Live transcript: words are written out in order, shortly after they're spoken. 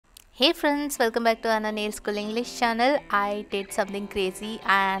Hey friends, welcome back to Anna Nail School English channel. I did something crazy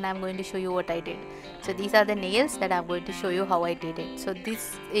and I'm going to show you what I did. So these are the nails that I'm going to show you how I did it. So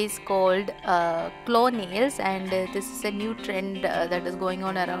this is called claw nails, and this is a new trend that is going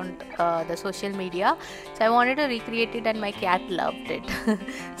on around the social media. So I wanted to recreate it and my cat loved it.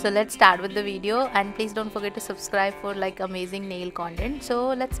 So let's start with the video, and please don't forget to subscribe for like amazing nail content. So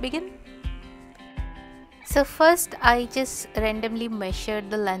let's begin. So first I just randomly measured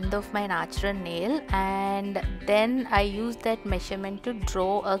the length of my natural nail, and then I used that measurement to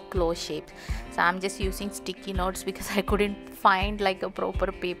draw a claw shape. So I'm just using sticky notes because I couldn't find like a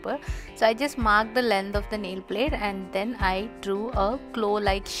proper paper. So I just marked the length of the nail plate and then I drew a claw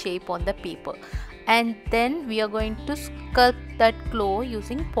like shape on the paper. And then we are going to sculpt that claw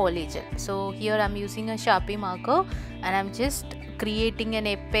using polygel. So here I'm using a Sharpie marker and I'm just creating an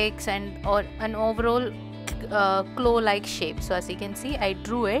apex and or an overall claw like shape. So as you can see, I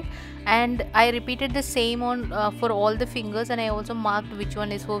drew it and I repeated the same on for all the fingers, and I also marked which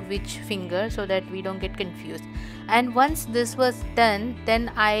one is for which finger so that we don't get confused. And once this was done,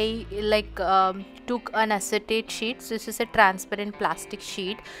 then I took an acetate sheet. So this is a transparent plastic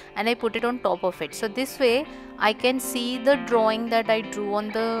sheet, and I put it on top of it. So this way I can see the drawing that I drew on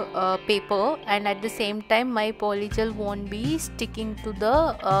the paper, and at the same time my polygel won't be sticking to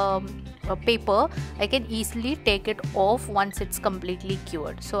the paper. I can easily take it off once it's completely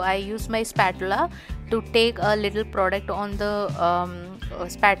cured. So I use my spatula to take a little product on the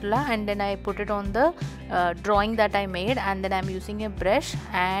spatula, and then I put it on the drawing that I made, and then I'm using a brush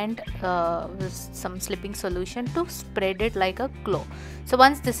and some slipping solution to spread it like a claw. So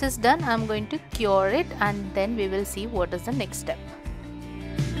once this is done, I'm going to cure it, and then we will see what is the next step.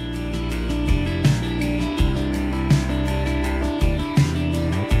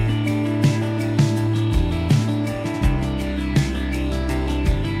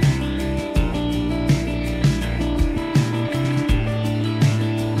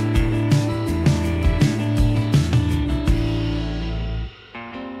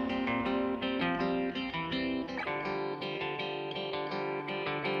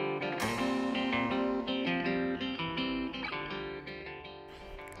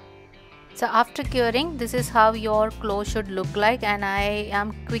 So after curing, this is how your claw should look like, and I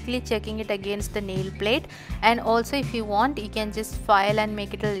am quickly checking it against the nail plate. And also, if you want, you can just file and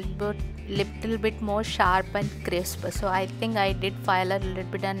make it a little bit more sharp and crisp. So I think I did file a little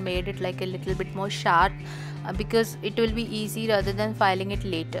bit and made it like a little bit more sharp because it will be easy rather than filing it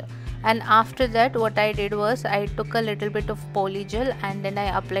later. And after that, what I did was I took a little bit of polygel and then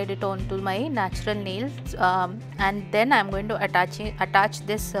I applied it onto my natural nails, and then I'm going to attach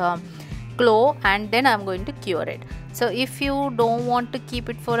this claw, and then I'm going to cure it. So if you don't want to keep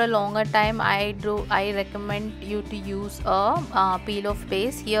it for a longer time, I recommend you to use a peel off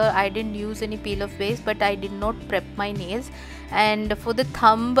base. Here I didn't use any peel off base, but I did not prep my nails. And for the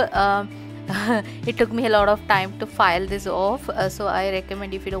thumb, it took me a lot of time to file this off, so I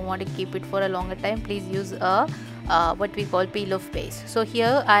recommend, if you don't want to keep it for a longer time, please use a what we call peel off base. So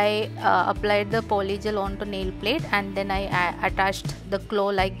here I applied the polygel onto nail plate, and then I attached the claw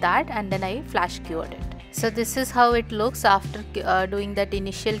like that, and then I flash cured it. So this is how it looks after doing that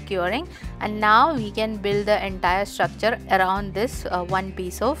initial curing. And now we can build the entire structure around this one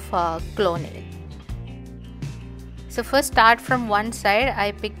piece of claw nail. So first, start from one side.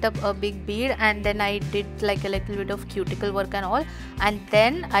 I picked up a big bead and then I did like a little bit of cuticle work and all, and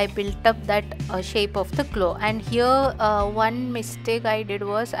then I built up that shape of the claw. And here one mistake I did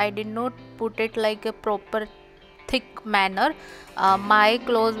was I did not put it like a proper thick manner. My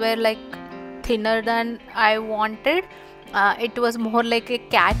claws were like thinner than I wanted. It was more like a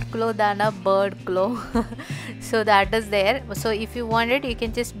cat claw than a bird claw. So that is there. So if you want it, you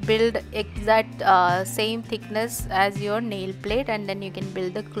can just build exact same thickness as your nail plate, and then you can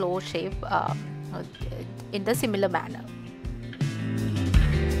build the claw shape in the similar manner.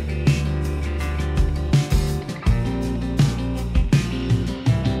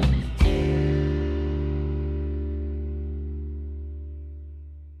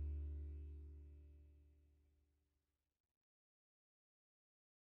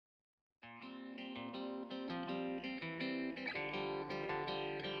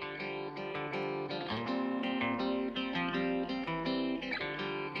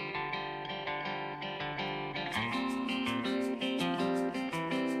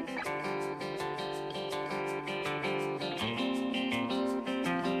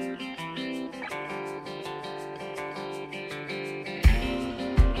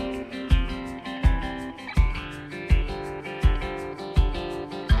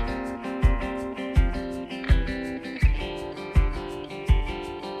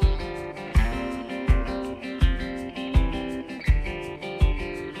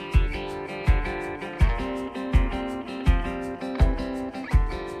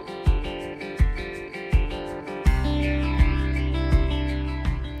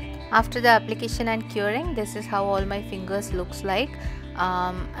 After the application and curing, this is how all my fingers looks like.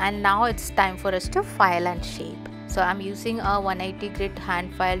 And now it's time for us to file and shape. So I'm using a 180 grit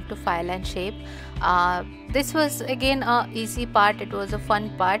hand file to file and shape. This was again a easy part. It was a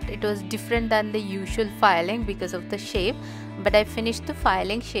fun part. It was different than the usual filing because of the shape, but I finished the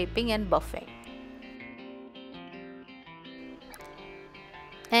filing, shaping and buffing.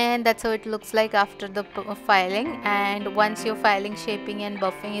 And that's how it looks like after the filing. And once your filing, shaping and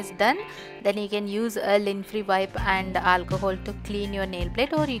buffing is done, then you can use a lint-free wipe and alcohol to clean your nail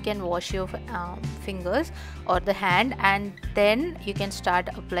plate, or you can wash your fingers or the hand, and then you can start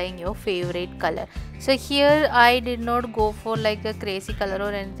applying your favorite color. So here I did not go for like a crazy color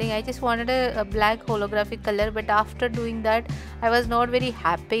or anything. I just wanted a black holographic color, but after doing that I was not very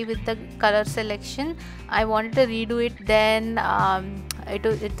happy with the color selection. I wanted to redo it. Then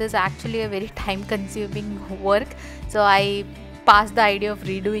it is actually a very time consuming work, so I passed the idea of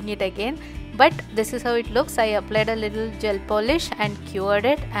redoing it again. But this is how it looks. I applied a little gel polish and cured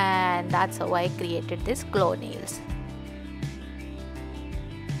it, and that's how I created this glow nails.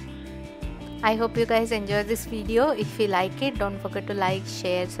 I hope you guys enjoyed this video. If you like it, don't forget to like,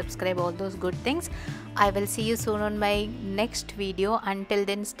 share, subscribe, all those good things. I will see you soon on my next video. Until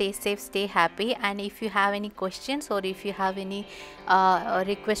then, stay safe, stay happy. And if you have any questions, or if you have any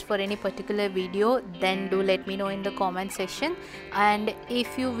request for any particular video, then do let me know in the comment section. And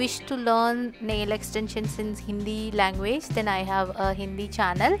if you wish to learn nail extensions in Hindi language, then I have a Hindi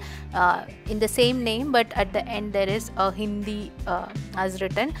channel in the same name, but at the end there is a Hindi as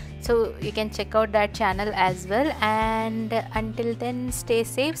written, so you can check out that channel as well. And until then, stay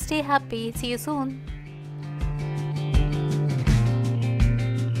safe, stay happy. See you soon.